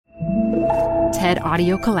TED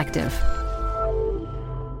Audio Collective.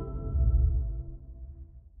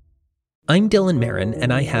 I'm Dylan Marin,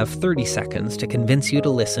 and I have 30 seconds to convince you to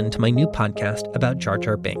listen to my new podcast about Jar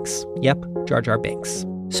Jar Binks. Yep, Jar Jar Binks.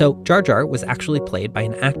 So, Jar Jar was actually played by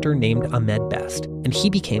an actor named Ahmed Best, and he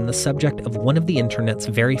became the subject of one of the internet's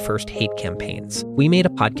very first hate campaigns. We made a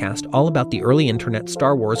podcast all about the early internet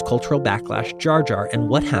Star Wars cultural backlash, Jar Jar, and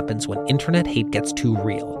what happens when internet hate gets too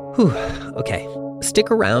real. Whew, okay.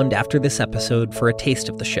 Stick around after this episode for a taste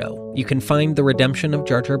of the show. You can find The Redemption of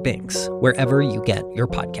Jar Jar Binks wherever you get your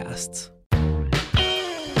podcasts.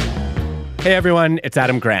 Hey everyone, it's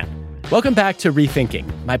Adam Grant. Welcome back to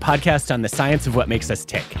Rethinking, my podcast on the science of what makes us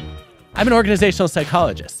tick. I'm an organizational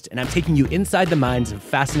psychologist, and I'm taking you inside the minds of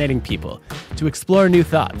fascinating people to explore new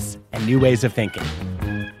thoughts and new ways of thinking.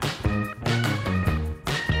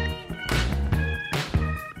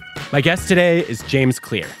 My guest today is James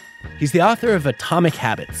Clear. He's the author of Atomic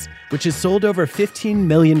Habits, which has sold over 15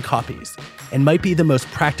 million copies and might be the most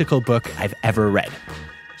practical book I've ever read.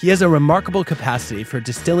 He has a remarkable capacity for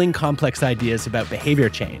distilling complex ideas about behavior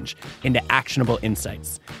change into actionable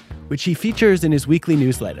insights, which he features in his weekly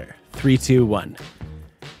newsletter, 321.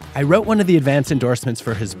 I wrote one of the advance endorsements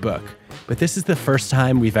for his book, but this is the first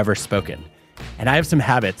time we've ever spoken, and I have some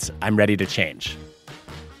habits I'm ready to change.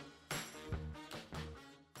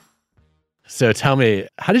 So tell me,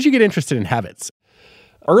 how did you get interested in habits?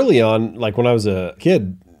 Early on, like when I was a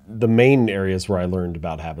kid, the main areas where I learned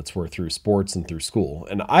about habits were through sports and through school.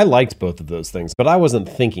 And I liked both of those things, but I wasn't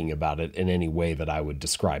thinking about it in any way that I would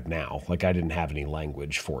describe now. Like I didn't have any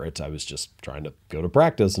language for it. I was just trying to go to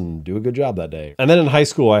practice and do a good job that day. And then in high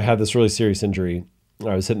school, I had this really serious injury.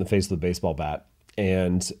 I was hit in the face with a baseball bat.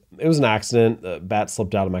 And it was an accident. The bat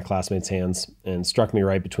slipped out of my classmate's hands and struck me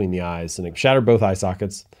right between the eyes. And it shattered both eye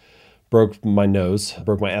sockets. Broke my nose,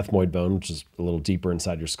 broke my ethmoid bone, which is a little deeper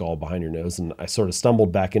inside your skull behind your nose. And I sort of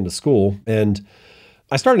stumbled back into school and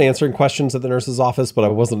I started answering questions at the nurse's office, but I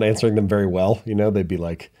wasn't answering them very well. You know, they'd be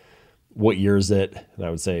like, what year is it? And I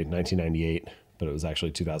would say 1998, but it was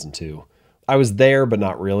actually 2002. I was there, but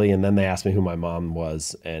not really. And then they asked me who my mom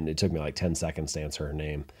was. And it took me like 10 seconds to answer her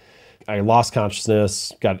name. I lost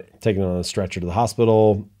consciousness, got taken on a stretcher to the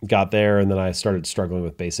hospital, got there. And then I started struggling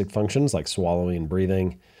with basic functions like swallowing and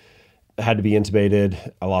breathing. I had to be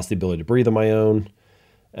intubated. I lost the ability to breathe on my own.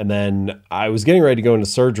 And then I was getting ready to go into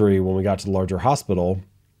surgery when we got to the larger hospital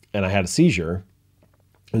and I had a seizure.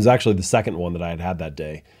 It was actually the second one that I had that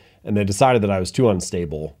day. And they decided that I was too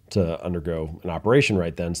unstable to undergo an operation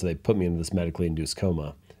right then. So they put me into this medically induced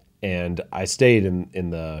coma. And I stayed in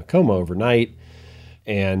the coma overnight.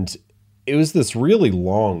 And it was this really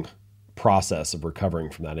long process of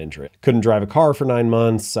recovering from that injury. Couldn't drive a car for 9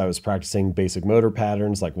 months. I was practicing basic motor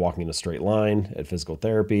patterns like walking in a straight line at physical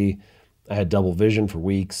therapy. I had double vision for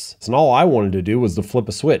weeks. And all I wanted to do was to flip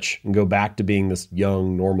a switch and go back to being this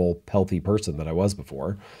young, normal, healthy person that I was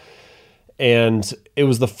before. And it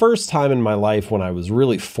was the first time in my life when I was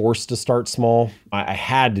really forced to start small. I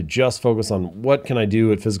had to just focus on what can I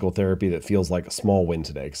do at physical therapy that feels like a small win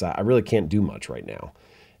today, because I really can't do much right now.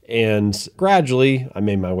 And gradually, I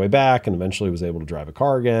made my way back and eventually was able to drive a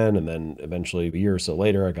car again. And then eventually, a year or so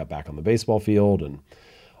later, I got back on the baseball field and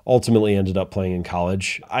ultimately ended up playing in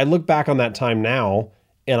college. I look back on that time now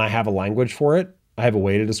and I have a language for it. I have a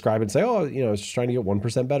way to describe it and say, oh, I was just trying to get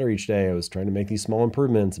 1% better each day. I was trying to make these small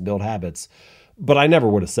improvements and build habits. But I never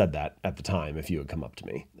would have said that at the time if you had come up to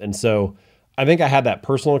me. And so I think I had that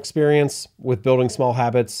personal experience with building small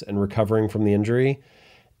habits and recovering from the injury.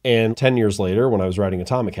 And 10 years later, when I was writing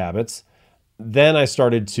Atomic Habits, then I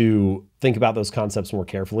started to think about those concepts more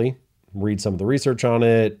carefully, read some of the research on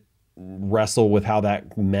it, wrestle with how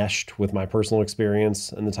that meshed with my personal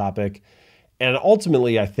experience in the topic. And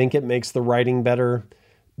ultimately, I think it makes the writing better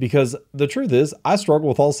because the truth is I struggle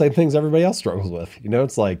with all the same things everybody else struggles with.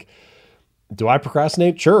 It's like, do I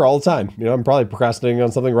procrastinate? Sure, all the time. I'm probably procrastinating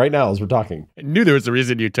on something right now as we're talking. I knew there was a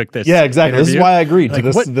reason you took this. Yeah, exactly. Interview. This is why I agreed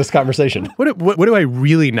to this conversation. What do I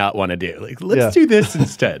really not want to do? Let's do this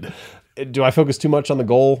instead. Do I focus too much on the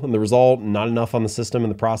goal and the result and not enough on the system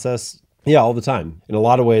and the process? Yeah, all the time. In a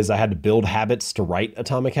lot of ways, I had to build habits to write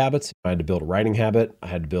Atomic Habits. I had to build a writing habit. I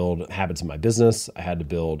had to build habits in my business. I had to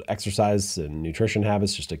build exercise and nutrition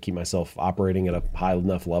habits just to keep myself operating at a high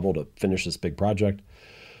enough level to finish this big project.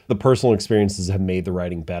 The personal experiences have made the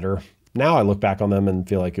writing better. Now I look back on them and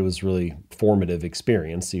feel like it was really formative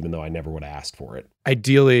experience, even though I never would have asked for it.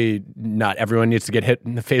 Ideally, not everyone needs to get hit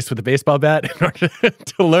in the face with a baseball bat in order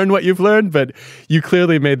to learn what you've learned, but you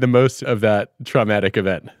clearly made the most of that traumatic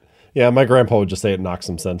event. Yeah, my grandpa would just say it knocked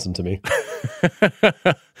some sense into me.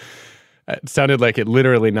 It sounded like it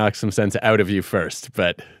literally knocked some sense out of you first,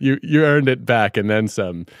 but you earned it back and then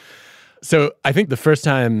some. So I think the first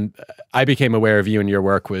time I became aware of you and your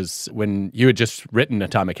work was when you had just written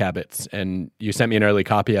Atomic Habits, and you sent me an early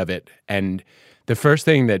copy of it. And the first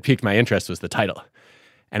thing that piqued my interest was the title.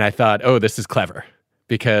 And I thought, oh, this is clever.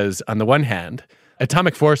 Because on the one hand,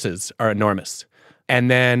 atomic forces are enormous.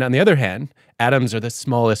 And then on the other hand, atoms are the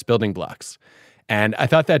smallest building blocks. And I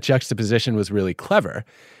thought that juxtaposition was really clever.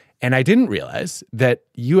 And I didn't realize that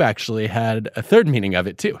you actually had a third meaning of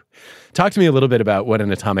it too. Talk to me a little bit about what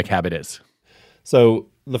an atomic habit is. So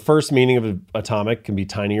the first meaning of atomic can be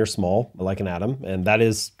tiny or small, like an atom. And that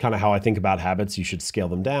is kind of how I think about habits. You should scale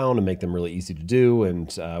them down and make them really easy to do.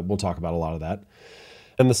 And we'll talk about a lot of that.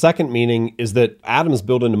 And the second meaning is that atoms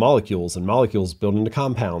build into molecules and molecules build into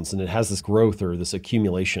compounds. And it has this growth or this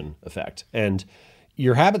accumulation effect. And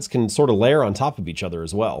your habits can sort of layer on top of each other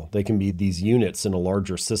as well. They can be these units in a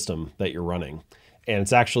larger system that you're running. And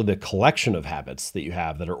it's actually the collection of habits that you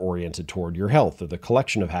have that are oriented toward your health, or the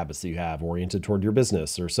collection of habits that you have oriented toward your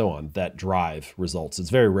business, or so on, that drive results. It's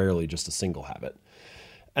very rarely just a single habit.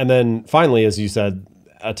 And then finally, as you said,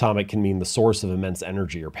 atomic can mean the source of immense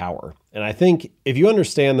energy or power. And I think if you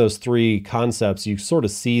understand those three concepts, you sort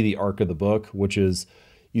of see the arc of the book, which is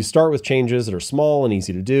you start with changes that are small and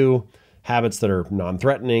easy to do, habits that are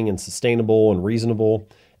non-threatening and sustainable and reasonable,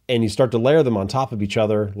 and you start to layer them on top of each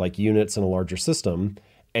other like units in a larger system,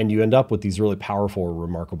 and you end up with these really powerful or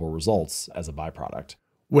remarkable results as a byproduct.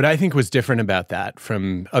 What I think was different about that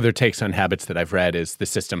from other takes on habits that I've read is the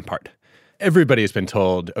system part. Everybody's been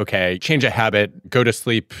told, okay, change a habit, go to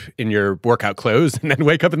sleep in your workout clothes, and then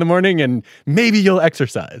wake up in the morning and maybe you'll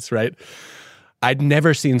exercise, right? I'd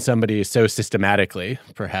never seen somebody so systematically,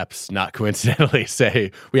 perhaps not coincidentally,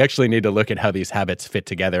 say, we actually need to look at how these habits fit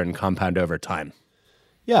together and compound over time.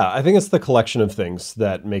 Yeah, I think it's the collection of things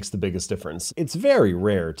that makes the biggest difference. It's very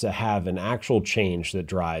rare to have an actual change that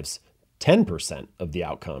drives 10% of the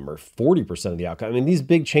outcome or 40% of the outcome. I mean, these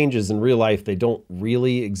big changes in real life, they don't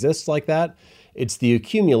really exist like that. It's the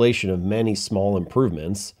accumulation of many small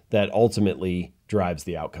improvements that ultimately drives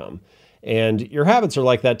the outcome. And your habits are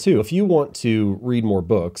like that too. If you want to read more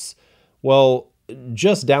books, well,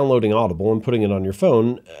 just downloading Audible and putting it on your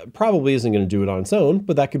phone probably isn't going to do it on its own,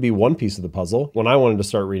 but that could be one piece of the puzzle. When I wanted to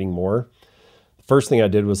start reading more, the first thing I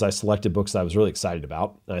did was I selected books that I was really excited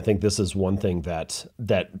about. And I think this is one thing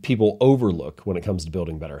that people overlook when it comes to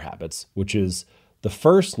building better habits, which is the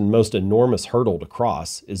first and most enormous hurdle to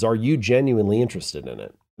cross is, are you genuinely interested in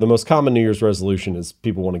it? The most common New Year's resolution is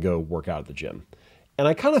people want to go work out at the gym. And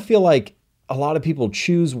I kind of feel like a lot of people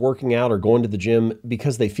choose working out or going to the gym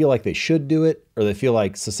because they feel like they should do it, or they feel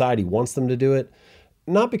like society wants them to do it.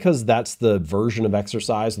 Not because that's the version of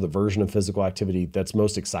exercise or the version of physical activity that's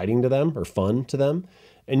most exciting to them or fun to them.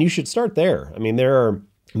 And you should start there. I mean, there are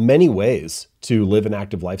many ways to live an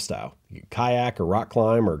active lifestyle. You can kayak or rock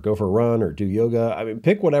climb or go for a run or do yoga. I mean,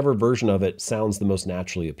 pick whatever version of it sounds the most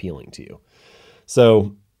naturally appealing to you.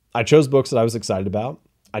 So I chose books that I was excited about.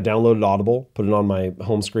 I downloaded Audible, put it on my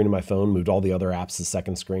home screen of my phone, moved all the other apps to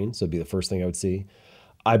second screen. So it'd be the first thing I would see.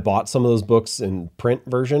 I bought some of those books in print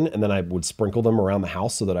version, and then I would sprinkle them around the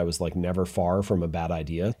house so that I was like never far from a bad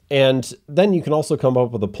idea. And then you can also come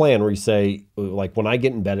up with a plan where you say, like, when I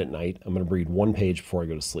get in bed at night, I'm going to read one page before I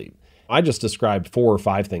go to sleep. I just described 4 or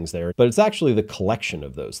 5 things there, but it's actually the collection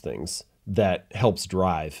of those things that helps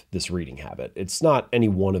drive this reading habit. It's not any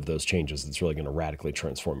one of those changes that's really going to radically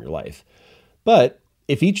transform your life. But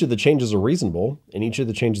if each of the changes are reasonable and each of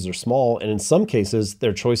the changes are small, and in some cases,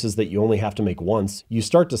 they're choices that you only have to make once, you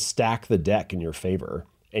start to stack the deck in your favor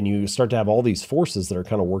and you start to have all these forces that are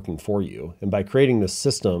kind of working for you. And by creating this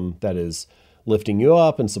system that is lifting you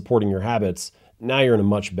up and supporting your habits, now you're in a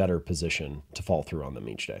much better position to follow through on them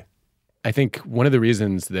each day. I think one of the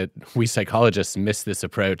reasons that we psychologists miss this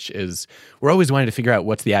approach is we're always wanting to figure out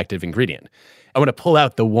what's the active ingredient. I want to pull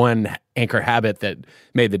out the one anchor habit that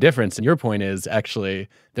made the difference. And your point is actually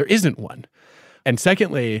there isn't one. And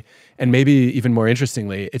secondly, and maybe even more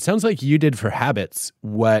interestingly, it sounds like you did for habits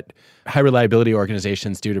what high reliability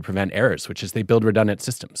organizations do to prevent errors, which is they build redundant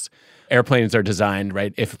systems. Airplanes are designed,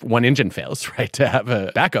 right, if one engine fails, right, to have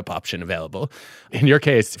a backup option available. In your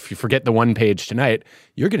case, if you forget the one page tonight,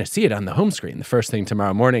 you're going to see it on the home screen the first thing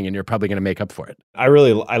tomorrow morning, and you're probably going to make up for it. I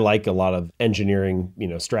like a lot of engineering,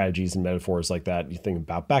 strategies and metaphors like that. You think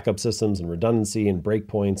about backup systems and redundancy and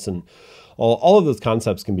breakpoints, and all of those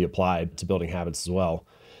concepts can be applied to building habits as well.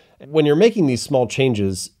 When you're making these small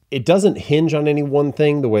changes, it doesn't hinge on any one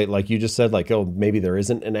thing the way, like you just said, like, oh, maybe there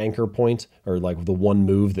isn't an anchor point or like the one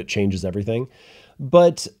move that changes everything.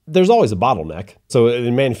 But there's always a bottleneck. So in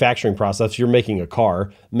the manufacturing process, you're making a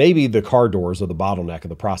car. Maybe the car doors are the bottleneck of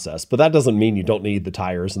the process, but that doesn't mean you don't need the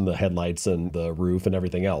tires and the headlights and the roof and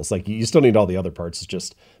everything else. Like you still need all the other parts. It's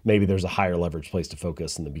just maybe there's a higher leverage place to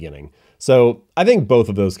focus in the beginning. So I think both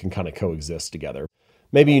of those can kind of coexist together.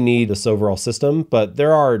 Maybe you need this overall system, but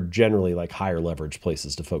there are generally like higher leverage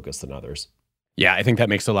places to focus than others. Yeah, I think that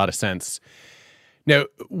makes a lot of sense. Now,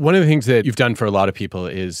 one of the things that you've done for a lot of people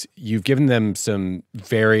is you've given them some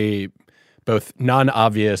very both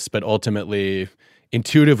non-obvious but ultimately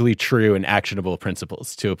intuitively true and actionable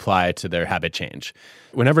principles to apply to their habit change.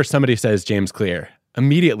 Whenever somebody says James Clear,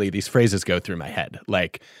 immediately these phrases go through my head,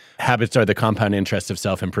 like habits are the compound interest of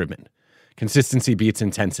self-improvement. Consistency beats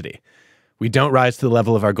intensity. We don't rise to the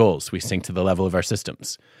level of our goals. We sink to the level of our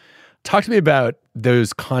systems. Talk to me about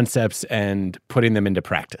those concepts and putting them into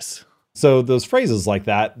practice. So those phrases like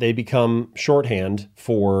that, they become shorthand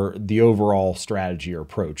for the overall strategy or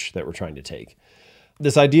approach that we're trying to take.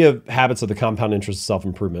 This idea of habits of the compound interest of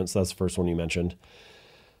self-improvement, so that's the first one you mentioned.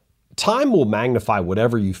 Time will magnify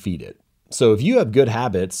whatever you feed it. So if you have good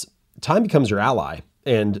habits, time becomes your ally.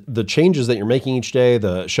 And the changes that you're making each day,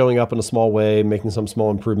 the showing up in a small way, making some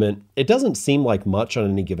small improvement, it doesn't seem like much on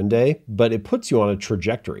any given day, but it puts you on a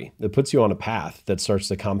trajectory. It puts you on a path that starts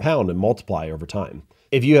to compound and multiply over time.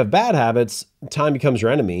 If you have bad habits, time becomes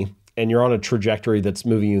your enemy and you're on a trajectory that's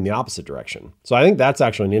moving you in the opposite direction. So I think that's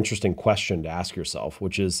actually an interesting question to ask yourself,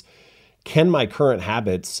 which is, can my current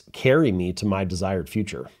habits carry me to my desired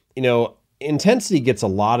future? You know, intensity gets a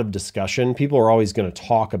lot of discussion. People are always going to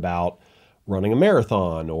talk about running a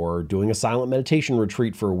marathon or doing a silent meditation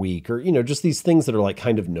retreat for a week or, you know, just these things that are like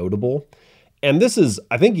kind of notable. And this is,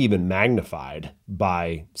 I think, even magnified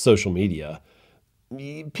by social media.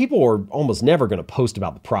 People are almost never going to post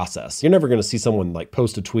about the process. You're never going to see someone like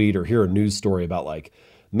post a tweet or hear a news story about like,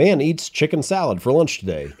 man eats chicken salad for lunch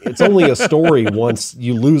today. It's only a story once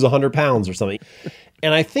you lose 100 pounds or something.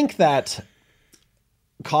 And I think that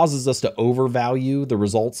causes us to overvalue the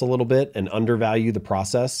results a little bit and undervalue the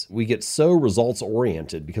process. We get so results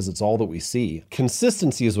oriented because it's all that we see.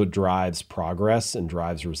 Consistency is what drives progress and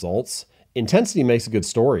drives results. Intensity makes a good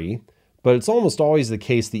story, but it's almost always the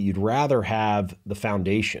case that you'd rather have the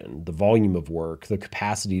foundation, the volume of work, the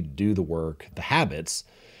capacity to do the work, the habits,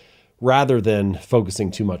 rather than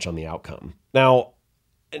focusing too much on the outcome. Now,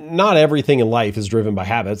 not everything in life is driven by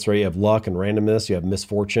habits, right? You have luck and randomness, you have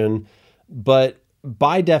misfortune, but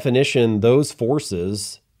by definition, those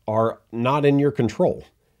forces are not in your control,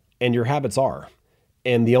 and your habits are.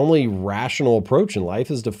 And the only rational approach in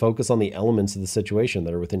life is to focus on the elements of the situation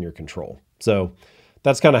that are within your control. So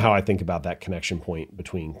that's kind of how I think about that connection point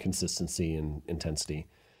between consistency and intensity.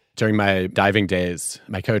 During my diving days,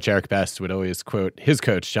 my coach, Eric Best, would always quote his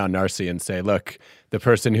coach, John Narcy, and say, look, the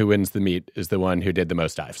person who wins the meet is the one who did the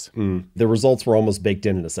most dives. The results were almost baked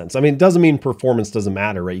in a sense. I mean, it doesn't mean performance doesn't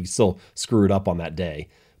matter, right? You still screw it up on that day.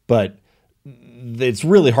 But it's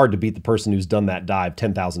really hard to beat the person who's done that dive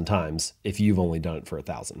 10,000 times if you've only done it for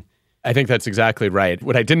 1,000. I think that's exactly right.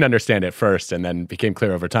 What I didn't understand at first and then became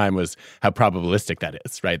clear over time was how probabilistic that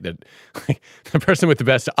is, right? That the person with the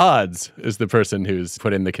best odds is the person who's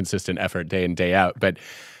put in the consistent effort day in, day out. But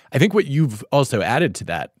I think what you've also added to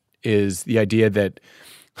that is the idea that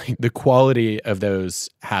the quality of those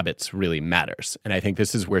habits really matters. And I think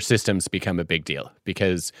this is where systems become a big deal,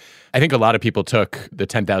 because I think a lot of people took the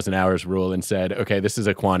 10,000 hours rule and said, okay, this is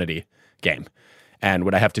a quantity game. And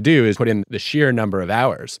what I have to do is put in the sheer number of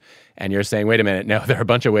hours. And you're saying, wait a minute, no, there are a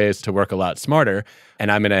bunch of ways to work a lot smarter,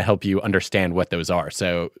 and I'm going to help you understand what those are.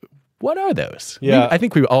 So what are those? Yeah. I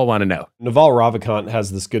think we all want to know. Naval Ravikant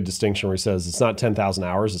has this good distinction where he says it's not 10,000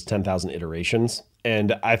 hours, it's 10,000 iterations.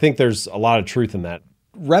 And I think there's a lot of truth in that.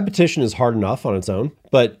 Repetition is hard enough on its own,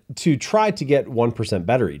 but to try to get 1%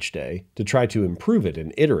 better each day, to try to improve it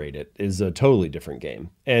and iterate it is a totally different game.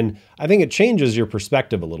 And I think it changes your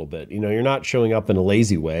perspective a little bit. You know, you're not showing up in a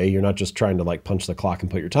lazy way. You're not just trying to like punch the clock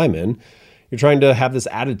and put your time in. You're trying to have this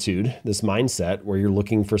attitude, this mindset where you're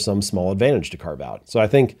looking for some small advantage to carve out. So I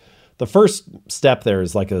think the first step there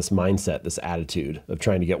is like this mindset, this attitude of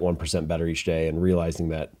trying to get 1% better each day and realizing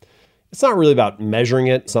that it's not really about measuring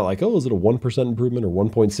it. It's not like, oh, is it a 1% improvement or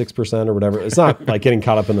 1.6% or whatever? It's not like getting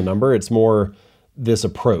caught up in the number. It's more this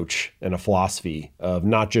approach and a philosophy of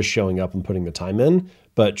not just showing up and putting the time in,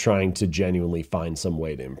 but trying to genuinely find some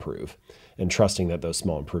way to improve and trusting that those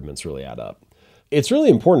small improvements really add up. It's really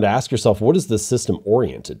important to ask yourself, what is this system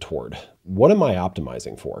oriented toward? What am I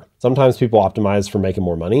optimizing for? Sometimes people optimize for making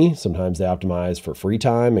more money. Sometimes they optimize for free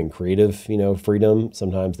time and creative, freedom.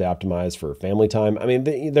 Sometimes they optimize for family time. I mean,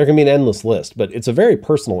 there can be an endless list, but it's a very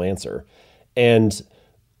personal answer. And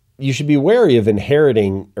you should be wary of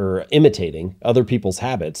inheriting or imitating other people's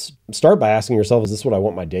habits. Start by asking yourself, is this what I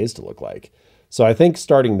want my days to look like? So I think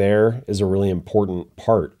starting there is a really important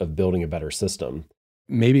part of building a better system.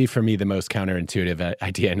 Maybe for me, the most counterintuitive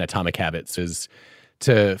idea in Atomic Habits is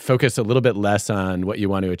to focus a little bit less on what you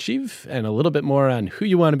want to achieve and a little bit more on who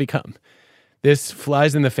you want to become. This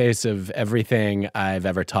flies in the face of everything I've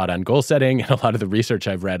ever taught on goal setting and a lot of the research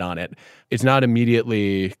I've read on it. It's not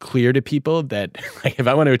immediately clear to people that if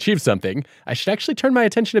I want to achieve something, I should actually turn my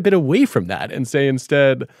attention a bit away from that and say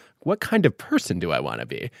instead, what kind of person do I want to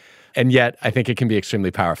be? And yet, I think it can be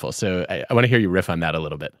extremely powerful. So I want to hear you riff on that a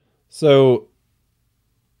little bit. So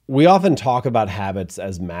we often talk about habits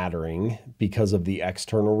as mattering because of the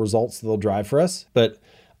external results that they'll drive for us. But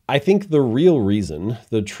I think the real reason,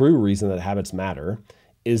 the true reason that habits matter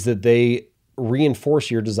is that they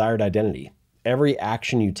reinforce your desired identity. Every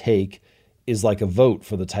action you take is like a vote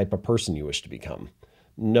for the type of person you wish to become.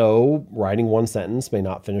 No, writing one sentence may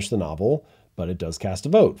not finish the novel, but it does cast a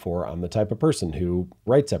vote for I'm the type of person who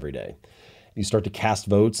writes every day. You start to cast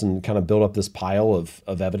votes and kind of build up this pile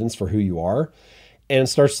of evidence for who you are, and it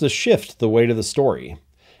starts to shift the weight of the story.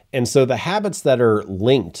 And so the habits that are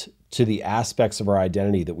linked to the aspects of our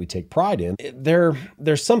identity that we take pride in,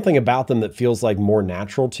 there's something about them that feels like more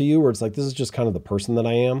natural to you, where it's like, this is just kind of the person that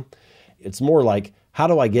I am. It's more like, how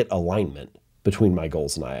do I get alignment between my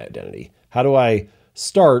goals and my identity? How do I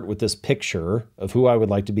start with this picture of who I would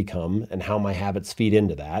like to become and how my habits feed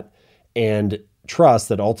into that, and trust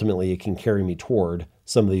that ultimately it can carry me toward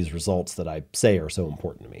some of these results that I say are so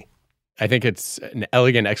important to me? I think it's an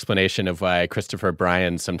elegant explanation of why Christopher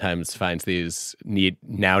Bryan sometimes finds these neat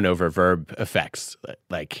noun over verb effects.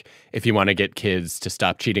 Like if you want to get kids to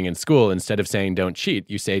stop cheating in school, instead of saying don't cheat,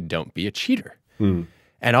 you say don't be a cheater.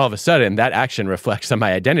 And all of a sudden, that action reflects on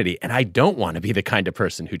my identity, and I don't want to be the kind of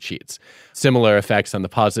person who cheats. Similar effects on the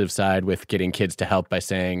positive side with getting kids to help by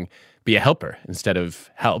saying be a helper instead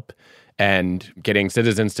of help. And getting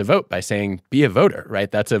citizens to vote by saying, be a voter,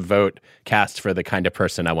 right? That's a vote cast for the kind of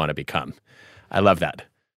person I want to become. I love that.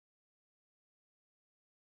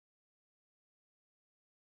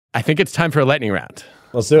 I think it's time for a lightning round.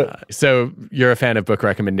 Let's do it. So you're a fan of book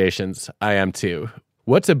recommendations. I am too.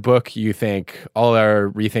 What's a book you think all our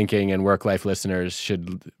Rethinking and WorkLife listeners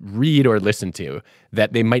should read or listen to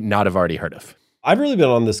that they might not have already heard of? I've really been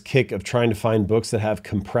on this kick of trying to find books that have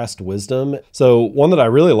compressed wisdom. So one that I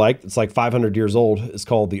really like, it's like 500 years old, is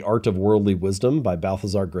called The Art of Worldly Wisdom by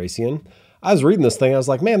Balthazar Gracian. I was reading this thing, I was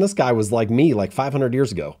like, man, this guy was like me like 500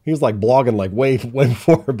 years ago. He was like blogging like way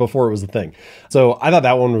before it was a thing. So I thought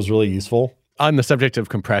that one was really useful. On the subject of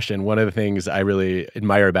compression, one of the things I really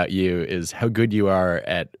admire about you is how good you are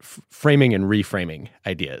at framing and reframing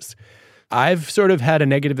ideas. I've sort of had a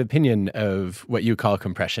negative opinion of what you call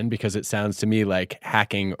compression because it sounds to me like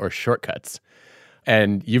hacking or shortcuts.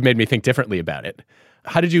 And you've made me think differently about it.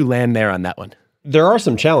 How did you land there on that one? There are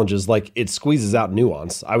some challenges, like it squeezes out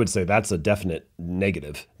nuance. I would say that's a definite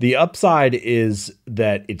negative. The upside is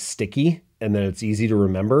that it's sticky and that it's easy to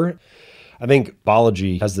remember. I think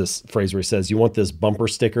Balaji has this phrase where he says, you want this bumper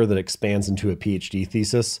sticker that expands into a PhD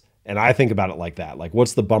thesis. And I think about it like that. Like,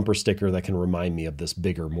 what's the bumper sticker that can remind me of this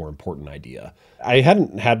bigger, more important idea? I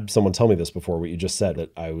hadn't had someone tell me this before, what you just said,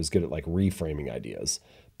 that I was good at like reframing ideas.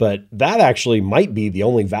 But that actually might be the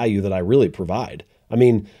only value that I really provide. I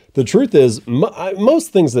mean, the truth is,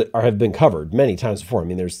 most things that have been covered many times before. I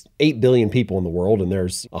mean, there's 8 billion people in the world, and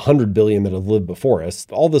there's 100 billion that have lived before us.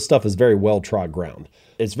 All this stuff is very well-trod ground.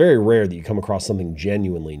 It's very rare that you come across something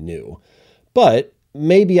genuinely new. But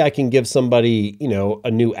maybe I can give somebody,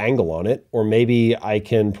 a new angle on it, or maybe I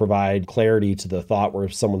can provide clarity to the thought where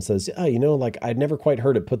if someone says, like I'd never quite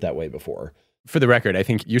heard it put that way before. For the record, I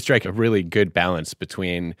think you strike a really good balance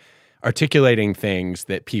between articulating things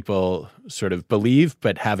that people sort of believe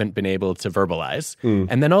but haven't been able to verbalize,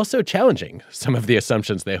 and then also challenging some of the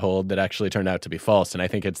assumptions they hold that actually turn out to be false. And I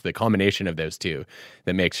think it's the combination of those two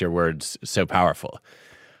that makes your words so powerful.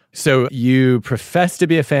 So you profess to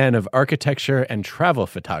be a fan of architecture and travel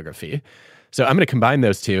photography. So I'm going to combine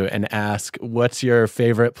those two and ask, what's your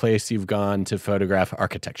favorite place you've gone to photograph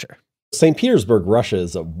architecture? St. Petersburg, Russia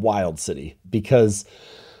is a wild city because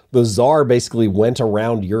the Tsar basically went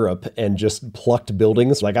around Europe and just plucked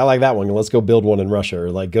buildings. Like, I like that one, let's go build one in Russia.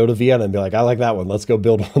 Or like go to Vienna and be like, I like that one, let's go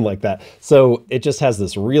build one like that. So it just has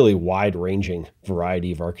this really wide-ranging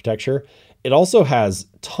variety of architecture. It also has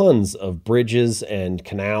tons of bridges and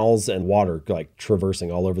canals and water like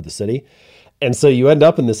traversing all over the city. And so you end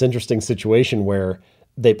up in this interesting situation where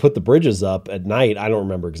they put the bridges up at night. I don't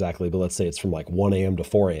remember exactly, but let's say it's from like 1 a.m. to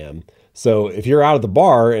 4 a.m. So if you're out at the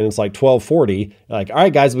bar and it's like 12:40, like, all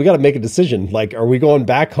right, guys, we got to make a decision. Like, are we going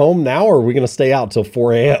back home now or are we going to stay out till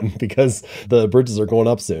 4 a.m. because the bridges are going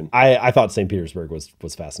up soon? I thought St. Petersburg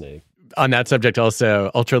was fascinating. On that subject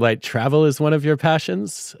also, ultralight travel is one of your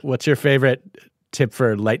passions. What's your favorite tip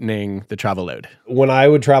for lightening the travel load? When I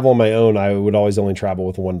would travel on my own, I would always only travel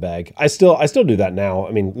with one bag. I still do that now.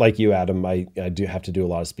 I mean, like you, Adam, I do have to do a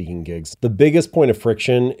lot of speaking gigs. The biggest point of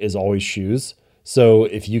friction is always shoes. So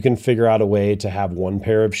if you can figure out a way to have one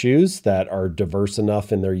pair of shoes that are diverse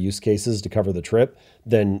enough in their use cases to cover the trip,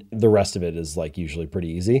 then the rest of it is like usually pretty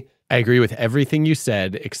easy. I agree with everything you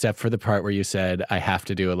said, except for the part where you said, I have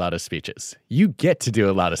to do a lot of speeches. You get to do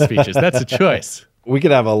a lot of speeches. That's a choice. We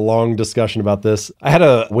could have a long discussion about this. I had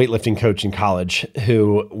a weightlifting coach in college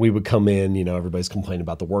who we would come in, everybody's complaining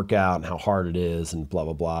about the workout and how hard it is and blah,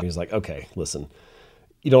 blah, blah. He's like, okay, listen,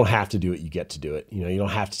 you don't have to do it. You get to do it. You don't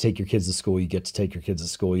have to take your kids to school. You get to take your kids to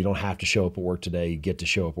school. You don't have to show up at work today. You get to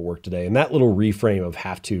show up at work today. And that little reframe of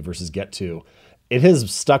have to versus get to, it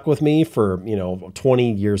has stuck with me for,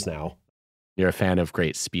 20 years now. You're a fan of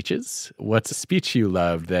great speeches. What's a speech you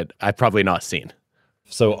loved that I've probably not seen?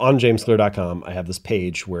 So on jamesclear.com, I have this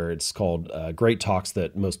page where it's called Great Talks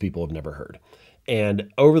That Most People Have Never Heard.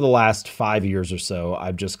 And over the last 5 years or so,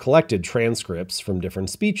 I've just collected transcripts from different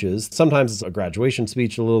speeches. Sometimes it's a graduation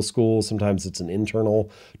speech at a little school. Sometimes it's an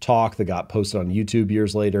internal talk that got posted on YouTube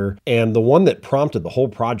years later. And the one that prompted the whole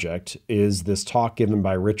project is this talk given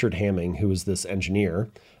by Richard Hamming, who is this engineer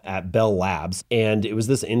at Bell Labs. And it was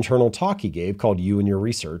this internal talk he gave called You and Your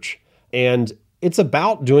Research. And it's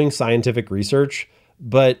about doing scientific research,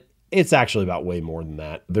 but it's actually about way more than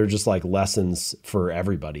that. They're just like lessons for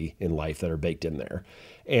everybody in life that are baked in there.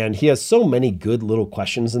 And he has so many good little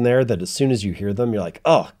questions in there that as soon as you hear them, you're like,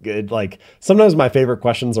 oh, good. Like sometimes my favorite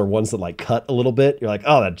questions are ones that like cut a little bit. You're like,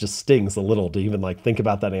 oh, that just stings a little to even like think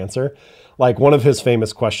about that answer. Like one of his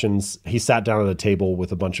famous questions, he sat down at a table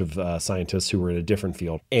with a bunch of scientists who were in a different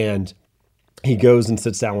field. And he goes and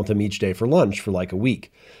sits down with them each day for lunch for like a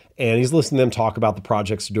week. And he's listening to them talk about the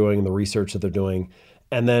projects they're doing and the research that they're doing.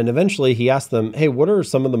 And then eventually he asked them, hey, what are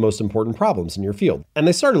some of the most important problems in your field? And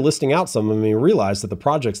they started listing out some of them and he realized that the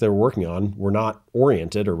projects they were working on were not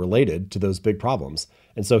oriented or related to those big problems.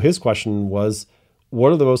 And so his question was,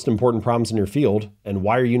 what are the most important problems in your field and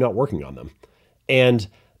why are you not working on them? And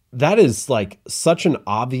that is like such an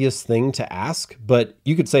obvious thing to ask, but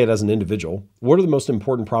you could say it as an individual. What are the most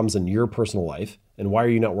important problems in your personal life and why are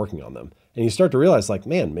you not working on them? And you start to realize like,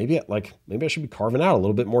 man, maybe I should be carving out a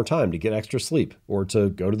little bit more time to get extra sleep or to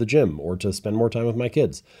go to the gym or to spend more time with my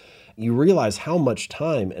kids. You realize how much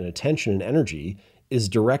time and attention and energy is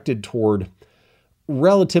directed toward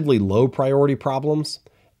relatively low priority problems.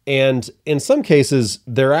 And in some cases,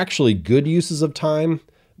 they're actually good uses of time,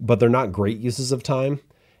 but they're not great uses of time.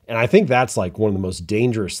 And I think that's like one of the most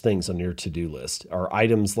dangerous things on your to-do list are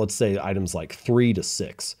items, let's say items like 3 to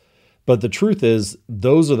 6. But the truth is,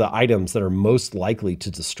 those are the items that are most likely to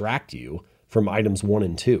distract you from items 1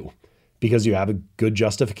 and 2 because you have a good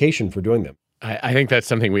justification for doing them. I think that's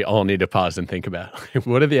something we all need to pause and think about.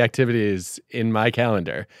 What are the activities in my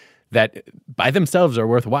calendar that by themselves are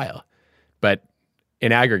worthwhile, but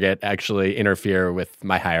in aggregate actually interfere with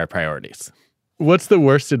my higher priorities? What's the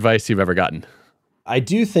worst advice you've ever gotten? I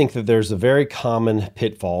do think that there's a very common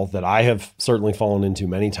pitfall that I have certainly fallen into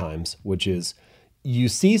many times, which is you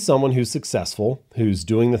see someone who's successful, who's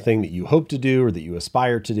doing the thing that you hope to do or that you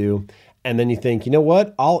aspire to do, and then you think, you know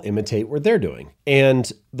what, I'll imitate what they're doing.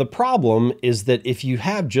 And the problem is that if you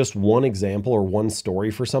have just one example or one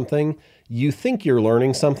story for something, you think you're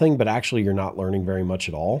learning something, but actually you're not learning very much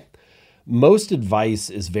at all. Most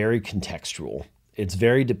advice is very contextual. It's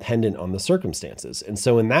very dependent on the circumstances. And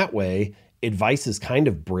so in that way, advice is kind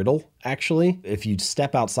of brittle, actually. If you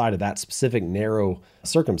step outside of that specific narrow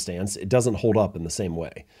circumstance, it doesn't hold up in the same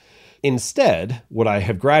way. Instead, what I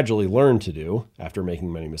have gradually learned to do, after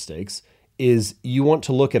making many mistakes, is you want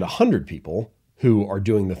to look at 100 people who are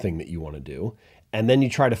doing the thing that you want to do, and then you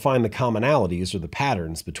try to find the commonalities or the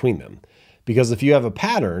patterns between them. Because if you have a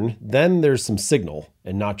pattern, then there's some signal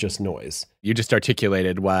and not just noise. You just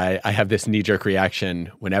articulated why I have this knee-jerk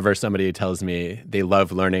reaction whenever somebody tells me they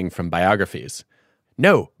love learning from biographies.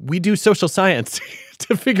 No, we do social science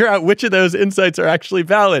to figure out which of those insights are actually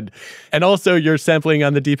valid. And also you're sampling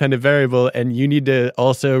on the dependent variable, and you need to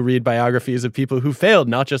also read biographies of people who failed,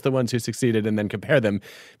 not just the ones who succeeded, and then compare them,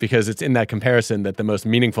 because it's in that comparison that the most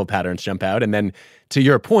meaningful patterns jump out. And then to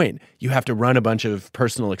your point, you have to run a bunch of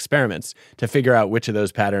personal experiments to figure out which of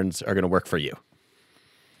those patterns are going to work for you.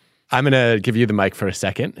 I'm going to give you the mic for a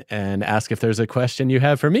second and ask if there's a question you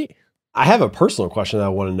have for me. I have a personal question that I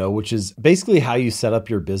want to know, which is basically how you set up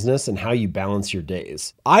your business and how you balance your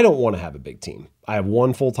days. I don't want to have a big team. I have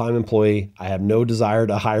one full-time employee. I have no desire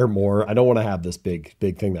to hire more. I don't want to have this big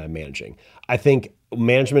thing that I'm managing. I think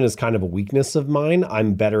management is kind of a weakness of mine.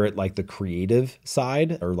 I'm better at like the creative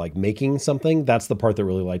side or like making something. That's the part that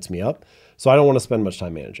really lights me up. So I don't want to spend much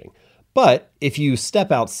time managing. But if you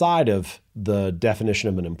step outside of the definition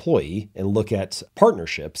of an employee and look at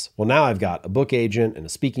partnerships, well, now I've got a book agent and a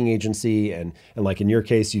speaking agency. And like in your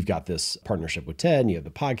case, you've got this partnership with Ted and you have the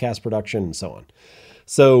podcast production and so on.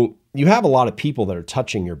 So you have a lot of people that are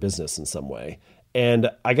touching your business in some way. And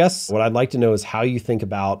I guess what I'd like to know is how you think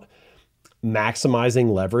about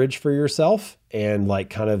maximizing leverage for yourself and like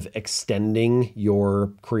kind of extending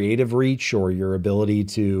your creative reach or your ability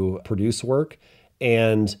to produce work,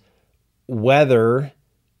 and whether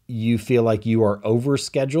you feel like you are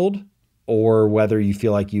overscheduled or whether you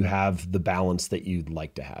feel like you have the balance that you'd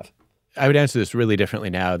like to have. I would answer this really differently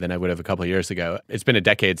now than I would have a couple of years ago. It's been a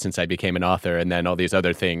decade since I became an author, and then all these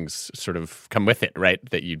other things sort of come with it, right,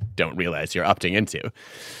 that you don't realize you're opting into.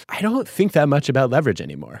 I don't think that much about leverage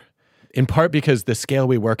anymore, in part because the scale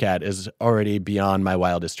we work at is already beyond my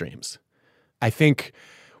wildest dreams. I think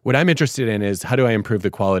what I'm interested in is how do I improve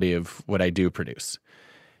the quality of what I do produce?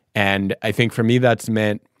 And I think for me, that's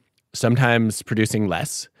meant sometimes producing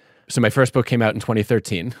less. So my first book came out in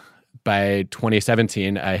 2013. By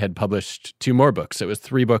 2017, I had published 2 more books. It was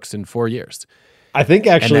 3 books in 4 years. I think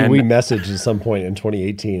actually we messaged at some point in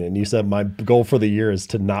 2018 and you said my goal for the year is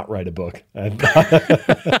to not write a book.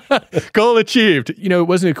 Goal achieved. You know, it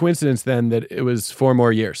wasn't a coincidence then that it was 4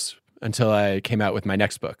 more years until I came out with my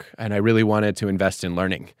next book. And I really wanted to invest in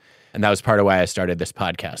learning. And that was part of why I started this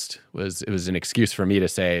podcast. It was an excuse for me to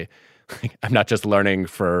say, I'm not just learning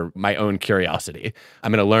for my own curiosity.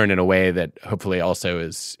 I'm going to learn in a way that hopefully also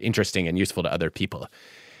is interesting and useful to other people.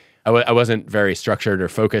 I wasn't very structured or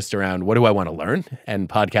focused around what do I want to learn, and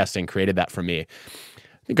podcasting created that for me.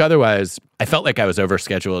 I think otherwise, I felt like I was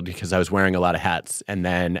overscheduled because I was wearing a lot of hats. And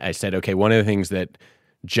then I said, okay, one of the things that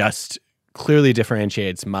just clearly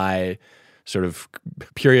differentiates my sort of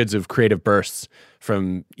periods of creative bursts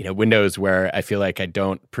from, windows where I feel like I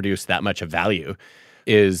don't produce that much of value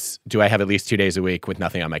is, do I have at least 2 days a week with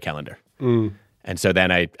nothing on my calendar? And so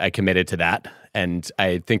then I committed to that. And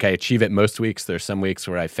I think I achieve it most weeks. There's some weeks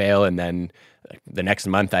where I fail, and then the next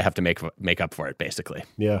month I have to make up for it, basically.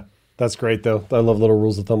 Yeah. That's great, though. I love little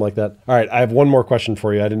rules of thumb like that. All right, I have one more question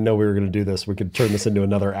for you. I didn't know we were going to do this. We could turn this into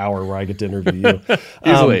another hour where I get to interview you.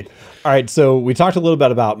 Easily. All right, so we talked a little bit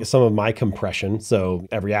about some of my compression. So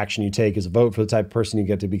every action you take is a vote for the type of person you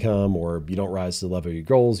get to become, or you don't rise to the level of your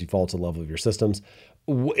goals, you fall to the level of your systems.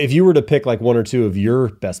 If you were to pick like 1 or 2 of your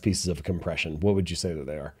best pieces of compression, what would you say that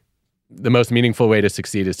they are? The most meaningful way to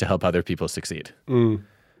succeed is to help other people succeed.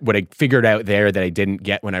 What I figured out there that I didn't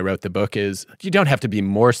get when I wrote the book is you don't have to be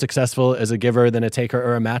more successful as a giver than a taker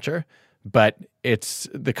or a matcher, but it's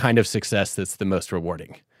the kind of success that's the most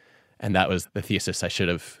rewarding. And that was the thesis I should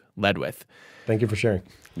have led with. Thank you for sharing.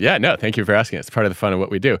 Yeah, no, thank you for asking. It's part of the fun of what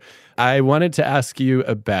we do. I wanted to ask you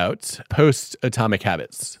about post-Atomic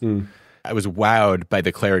Habits. I was wowed by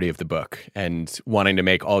the clarity of the book and wanting to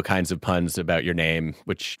make all kinds of puns about your name,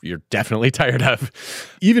 which you're definitely tired of.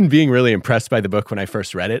 Even being really impressed by the book when I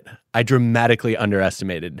first read it, I dramatically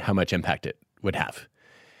underestimated how much impact it would have.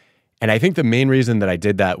 And I think the main reason that I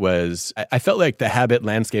did that was I felt like the habit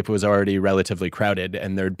landscape was already relatively crowded,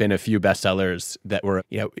 and there'd been a few bestsellers that were,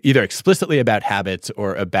 either explicitly about habits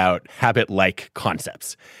or about habit-like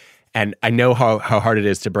concepts. And I know how hard it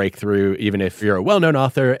is to break through, even if you're a well-known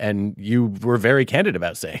author, and you were very candid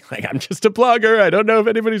about saying, like, I'm just a blogger. I don't know if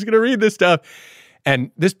anybody's going to read this stuff.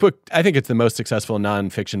 And this book, I think it's the most successful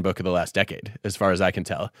nonfiction book of the last decade, as far as I can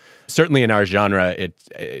tell. Certainly in our genre, it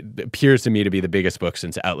appears to me to be the biggest book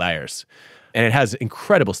since Outliers. And it has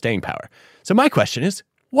incredible staying power. So my question is,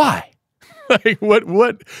 why? Like,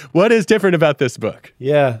 what is different about this book?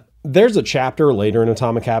 Yeah. There's a chapter later in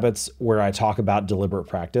Atomic Habits where I talk about deliberate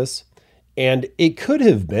practice, and it could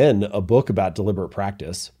have been a book about deliberate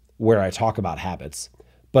practice where I talk about habits,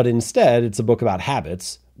 but instead it's a book about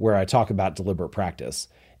habits where I talk about deliberate practice.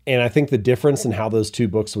 And I think the difference in how those 2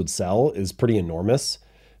 books would sell is pretty enormous,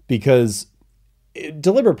 because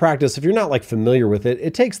deliberate practice, if you're not like familiar with it,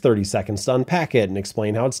 it takes 30 seconds to unpack it and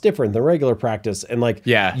explain how it's different than regular practice. And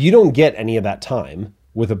you don't get any of that time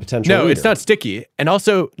with a potential reader. It's not sticky. And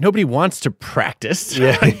also, nobody wants to practice.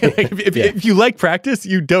 Yeah. If you like practice,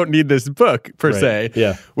 you don't need this book, per se.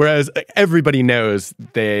 Yeah. Whereas everybody knows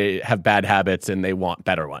they have bad habits and they want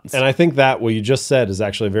better ones. And I think that what you just said is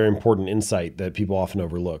actually a very important insight that people often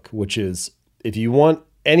overlook, which is if you want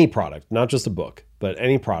any product, not just a book, but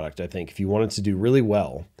any product, I think, if you want it to do really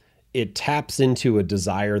well, it taps into a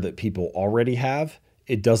desire that people already have.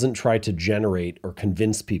 It doesn't try to generate or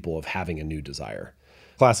convince people of having a new desire.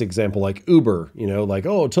 Classic example, like Uber, like,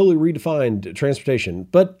 oh, totally redefined transportation,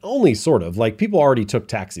 but only sort of. Like, people already took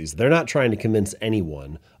taxis. They're not trying to convince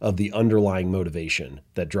anyone of the underlying motivation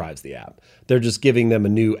that drives the app. They're just giving them a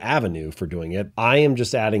new avenue for doing it. I am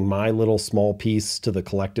just adding my little small piece to the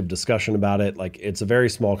collective discussion about it. Like, it's a very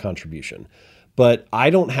small contribution, but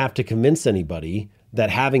I don't have to convince anybody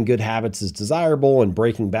that having good habits is desirable and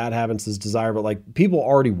breaking bad habits is desirable. Like, people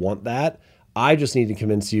already want that. I just need to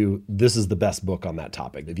convince you this is the best book on that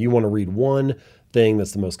topic. If you want to read one thing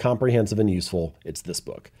that's the most comprehensive and useful, it's this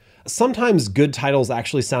book. Sometimes good titles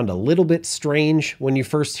actually sound a little bit strange when you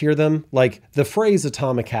first hear them. Like the phrase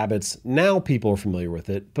Atomic Habits, now people are familiar with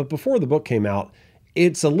it, but before the book came out,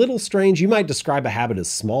 it's a little strange. You might describe a habit as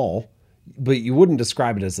small, but you wouldn't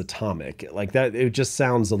describe it as atomic. Like that, it just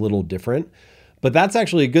sounds a little different. But that's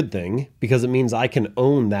actually a good thing because it means I can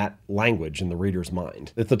own that language in the reader's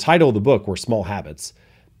mind. If the title of the book were Small Habits,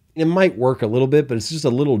 it might work a little bit, but it's just a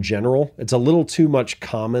little general. It's a little too much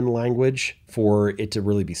common language for it to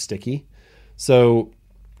really be sticky. So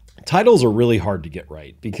titles are really hard to get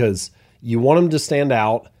right because you want them to stand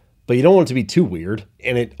out, but you don't want it to be too weird.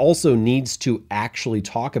 And it also needs to actually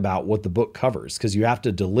talk about what the book covers because you have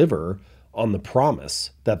to deliver on the promise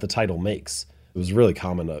that the title makes. It was really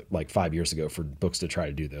common like 5 years ago for books to try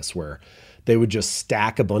to do this, where they would just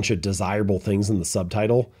stack a bunch of desirable things in the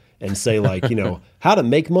subtitle and say like, how to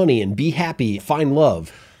make money and be happy, find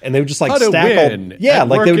love. And they would just like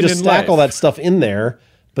stack all that stuff in there.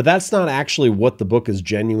 But that's not actually what the book is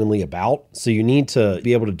genuinely about. So you need to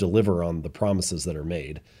be able to deliver on the promises that are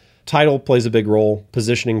made. Title plays a big role.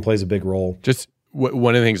 Positioning plays a big role. Just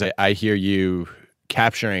one of the things I hear you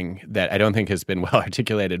capturing that I don't think has been well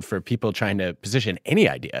articulated for people trying to position any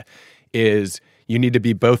idea is you need to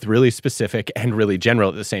be both really specific and really general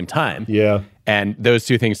at the same time. Yeah. And those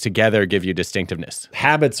two things together give you distinctiveness.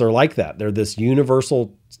 Habits are like that. They're this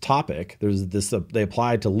universal topic. There's this, they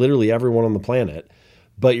apply to literally everyone on the planet,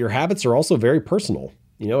 but your habits are also very personal.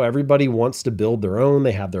 Everybody wants to build their own.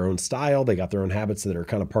 They have their own style. They got their own habits that are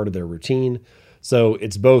kind of part of their routine. So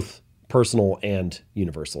it's both personal and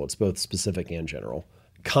universal. It's both specific and general.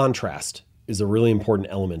 Contrast is a really important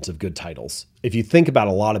element of good titles. If you think about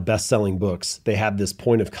a lot of best-selling books, they have this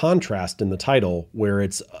point of contrast in the title where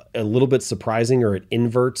it's a little bit surprising or it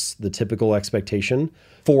inverts the typical expectation.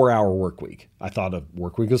 4-hour work week. I thought a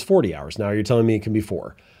work week was 40 hours. Now you're telling me it can be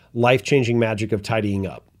 4. Life-changing magic of tidying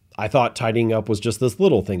up. I thought tidying up was just this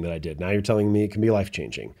little thing that I did. Now you're telling me it can be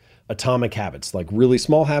life-changing. Atomic habits, like really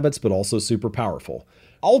small habits, but also super powerful.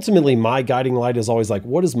 Ultimately, my guiding light is always like,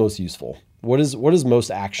 what is most useful? What is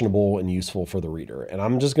most actionable and useful for the reader? And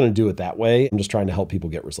I'm just going to do it that way. I'm just trying to help people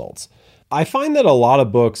get results. I find that a lot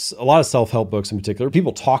of self-help books in particular,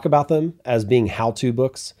 people talk about them as being how-to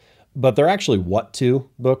books, but they're actually what-to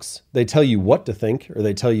books. They tell you what to think or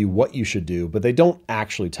they tell you what you should do, but they don't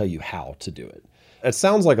actually tell you how to do it. It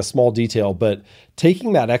sounds like a small detail, but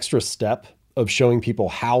taking that extra step of showing people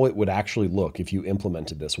how it would actually look if you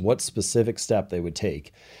implemented this, what specific step they would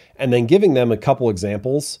take, and then giving them a couple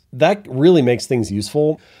examples, that really makes things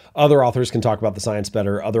useful. Other authors can talk about the science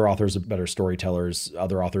better. Other authors are better storytellers.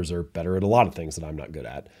 Other authors are better at a lot of things that I'm not good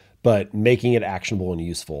at. But making it actionable and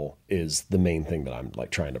useful is the main thing that I'm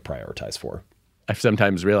like trying to prioritize for. I've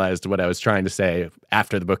sometimes realized what I was trying to say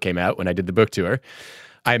after the book came out when I did the book tour.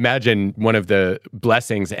 I imagine one of the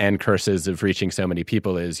blessings and curses of reaching so many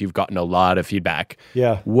people is you've gotten a lot of feedback.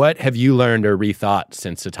 Yeah. What have you learned or rethought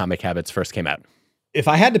since Atomic Habits first came out? If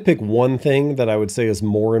I had to pick one thing that I would say is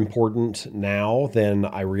more important now than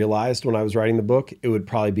I realized when I was writing the book, it would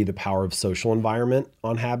probably be the power of social environment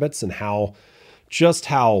on habits and how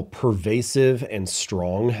pervasive and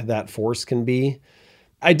strong that force can be.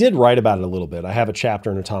 I did write about it a little bit. I have a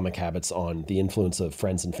chapter in Atomic Habits on the influence of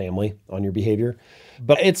friends and family on your behavior,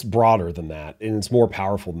 but it's broader than that and it's more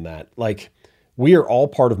powerful than that. Like, we are all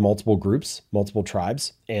part of multiple groups, multiple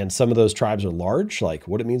tribes, and some of those tribes are large, like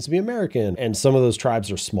what it means to be American, and some of those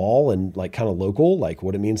tribes are small and like kind of local, like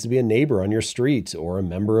what it means to be a neighbor on your street or a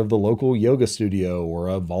member of the local yoga studio or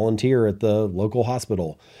a volunteer at the local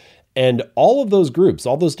hospital. And all of those groups,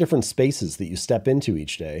 all those different spaces that you step into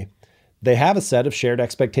each day, they have a set of shared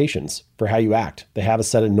expectations for how you act. They have a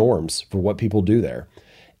set of norms for what people do there.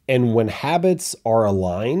 And when habits are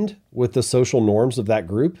aligned with the social norms of that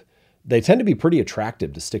group, they tend to be pretty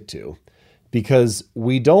attractive to stick to because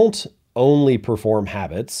we don't only perform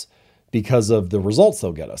habits because of the results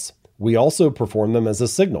they'll get us. We also perform them as a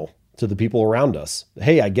signal to the people around us.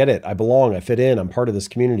 Hey, I get it. I belong. I fit in. I'm part of this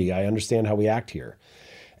community. I understand how we act here.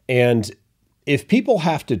 And if people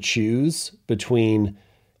have to choose between,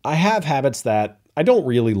 I have habits that I don't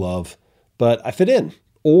really love, but I fit in,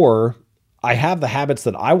 or I have the habits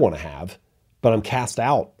that I want to have, but I'm cast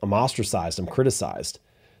out, I'm ostracized, I'm criticized.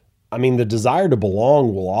 I mean, the desire to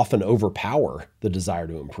belong will often overpower the desire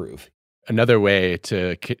to improve. Another way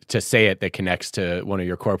to say it that connects to one of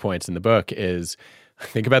your core points in the book is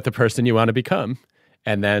think about the person you want to become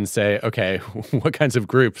and then say, okay, what kinds of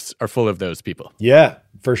groups are full of those people? Yeah,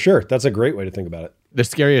 for sure. That's a great way to think about it. The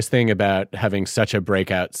scariest thing about having such a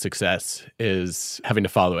breakout success is having to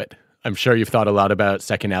follow it. I'm sure you've thought a lot about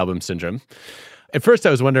second album syndrome. At first, I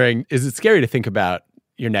was wondering, is it scary to think about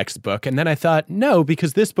your next book? And then I thought, no,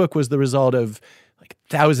 because this book was the result of like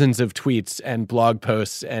thousands of tweets and blog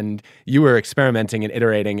posts, and you were experimenting and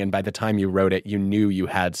iterating, and by the time you wrote it, you knew you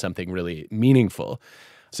had something really meaningful.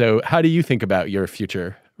 So how do you think about your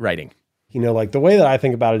future writing? Like the way that I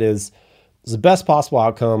think about it is it's the best possible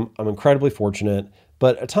outcome. I'm incredibly fortunate,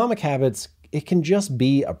 but Atomic Habits, it can just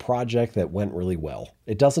be a project that went really well.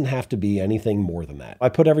 It doesn't have to be anything more than that. I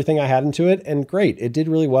put everything I had into it, and great, it did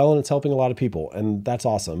really well, and it's helping a lot of people, and that's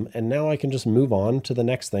awesome. And now I can just move on to the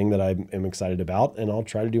next thing that I am excited about, and I'll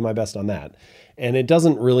try to do my best on that. And it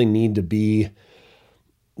doesn't really need to be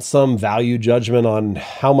some value judgment on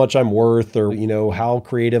how much I'm worth, or, how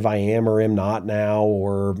creative I am or am not now,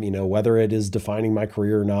 or, whether it is defining my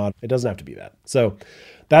career or not. It doesn't have to be that. So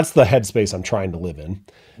that's the headspace I'm trying to live in.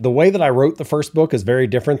 The way that I wrote the first book is very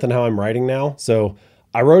different than how I'm writing now. So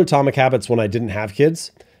I wrote Atomic Habits when I didn't have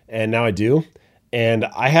kids, and now I do. And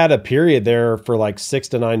I had a period there for like 6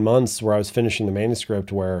 to 9 months where I was finishing the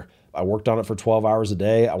manuscript, where I worked on it for 12 hours a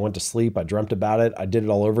day. I went to sleep. I dreamt about it. I did it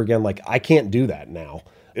all over again. Like, I can't do that now.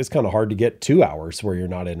 It's kind of hard to get 2 hours where you're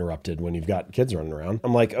not interrupted when you've got kids running around.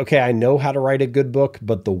 I'm like, okay, I know how to write a good book,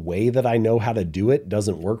 but the way that I know how to do it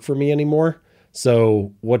doesn't work for me anymore.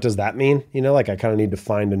 So what does that mean? I kind of need to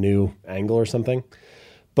find a new angle or something.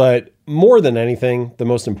 But more than anything, the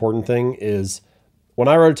most important thing is when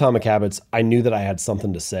I wrote Atomic Habits, I knew that I had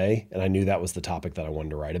something to say, and I knew that was the topic that I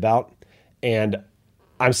wanted to write about. And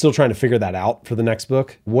I'm still trying to figure that out for the next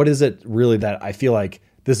book. What is it really that I feel like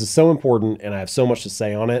this is so important and I have so much to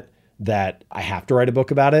say on it that I have to write a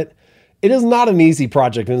book about it? It is not an easy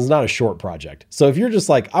project, and it's not a short project. So if you're just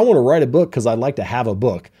like, I want to write a book because I'd like to have a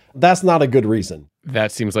book, that's not a good reason.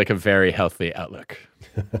 That seems like a very healthy outlook.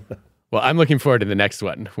 Well, I'm looking forward to the next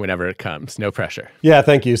one whenever it comes. No pressure. Yeah,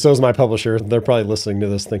 thank you. So is my publisher. They're probably listening to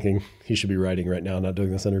this thinking he should be writing right now, not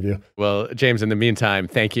doing this interview. Well, James, in the meantime,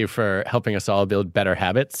 thank you for helping us all build better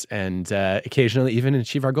habits and occasionally even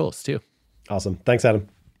achieve our goals too. Awesome. Thanks, Adam.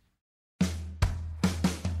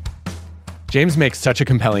 James makes such a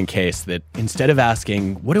compelling case that instead of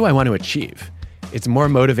asking, what do I want to achieve? It's more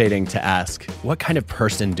motivating to ask, what kind of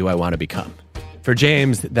person do I want to become? For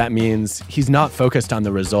James, that means he's not focused on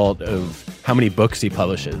the result of how many books he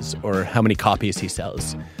publishes or how many copies he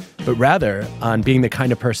sells, but rather on being the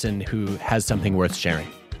kind of person who has something worth sharing.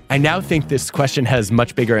 I now think this question has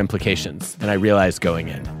much bigger implications than I realized going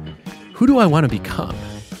in. Who do I want to become?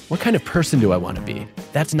 What kind of person do I want to be?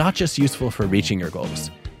 That's not just useful for reaching your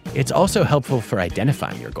goals. It's also helpful for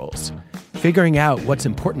identifying your goals, figuring out what's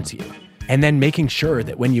important to you, and then making sure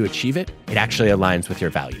that when you achieve it, it actually aligns with your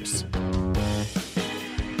values.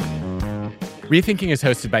 Rethinking is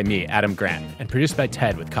hosted by me, Adam Grant, and produced by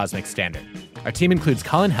Ted with Cosmic Standard. Our team includes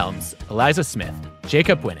Colin Helms, Eliza Smith,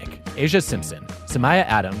 Jacob Winnick, Asia Simpson, Samaya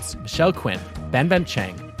Adams, Michelle Quinn, Ben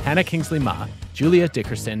Chang, Hannah Kingsley Ma, Julia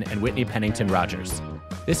Dickerson, and Whitney Pennington Rogers.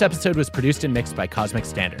 This episode was produced and mixed by Cosmic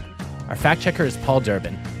Standard. Our fact checker is Paul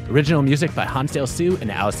Durbin. Original music by Hansdale Sue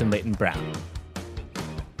and Allison Leighton Brown.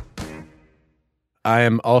 I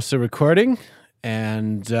am also recording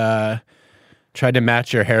and tried to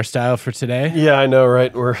match your hairstyle for today. Yeah, I know,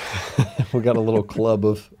 right? We got a little club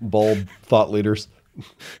of bald thought leaders.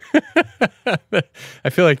 I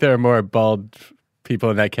feel like there are more bald people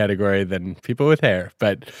in that category than people with hair,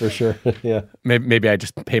 but for sure, yeah. Maybe I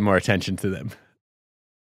just pay more attention to them.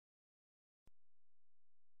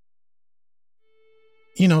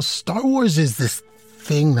 Star Wars is this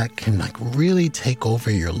thing that can really take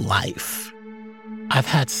over your life. I've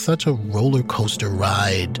had such a roller coaster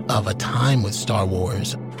ride of a time with Star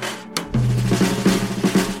Wars.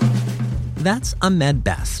 That's Ahmed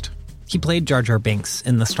Best. He played Jar Jar Binks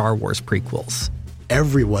in the Star Wars prequels.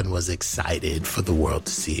 Everyone was excited for the world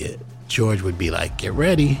to see it. George would be like, get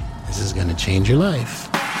ready. This is going to change your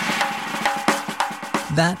life.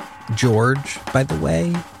 That George, by the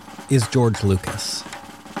way, is George Lucas.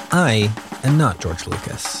 I am not George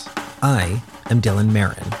Lucas. I am Dylan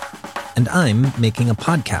Marin. and I'm making a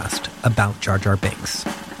podcast about Jar Jar Binks.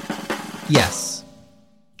 Yes,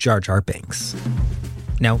 Jar Jar Binks.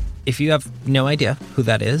 Now, if you have no idea who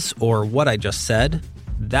that is or what I just said,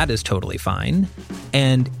 that is totally fine.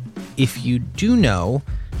 And if you do know,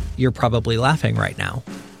 you're probably laughing right now.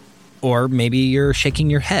 Or maybe you're shaking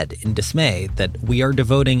your head in dismay that we are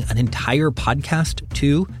devoting an entire podcast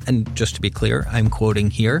to, and just to be clear, I'm quoting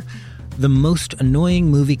here, the most annoying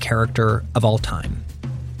movie character of all time.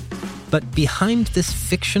 But behind this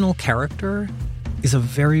fictional character is a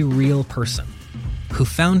very real person who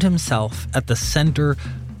found himself at the center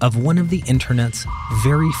of one of the internet's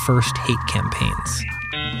very first hate campaigns.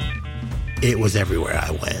 It was everywhere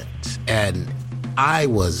I went, and I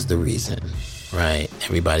was the reason, right?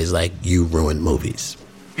 Everybody's like, you ruined movies.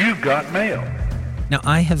 You've got mail. Now,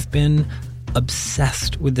 I have been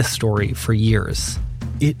obsessed with this story for years.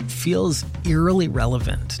 It feels eerily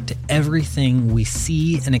relevant to everything we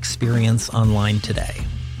see and experience online today.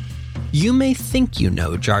 You may think you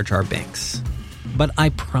know Jar Jar Binks, but I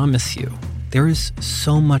promise you, there is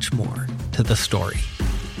so much more to the story.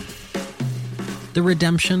 The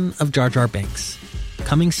Redemption of Jar Jar Binks,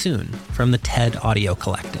 coming soon from the TED Audio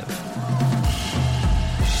Collective.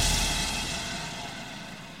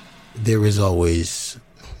 There is always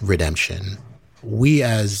redemption. We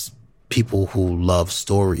as people who love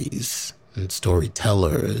stories and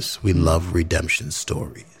storytellers, we love redemption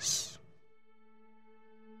stories.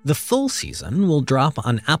 The full season will drop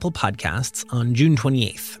on Apple Podcasts on June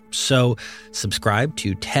 28th, so subscribe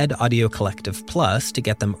to TED Audio Collective Plus to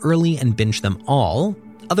get them early and binge them all.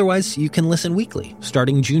 Otherwise, you can listen weekly,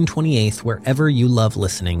 starting June 28th, wherever you love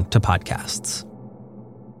listening to podcasts.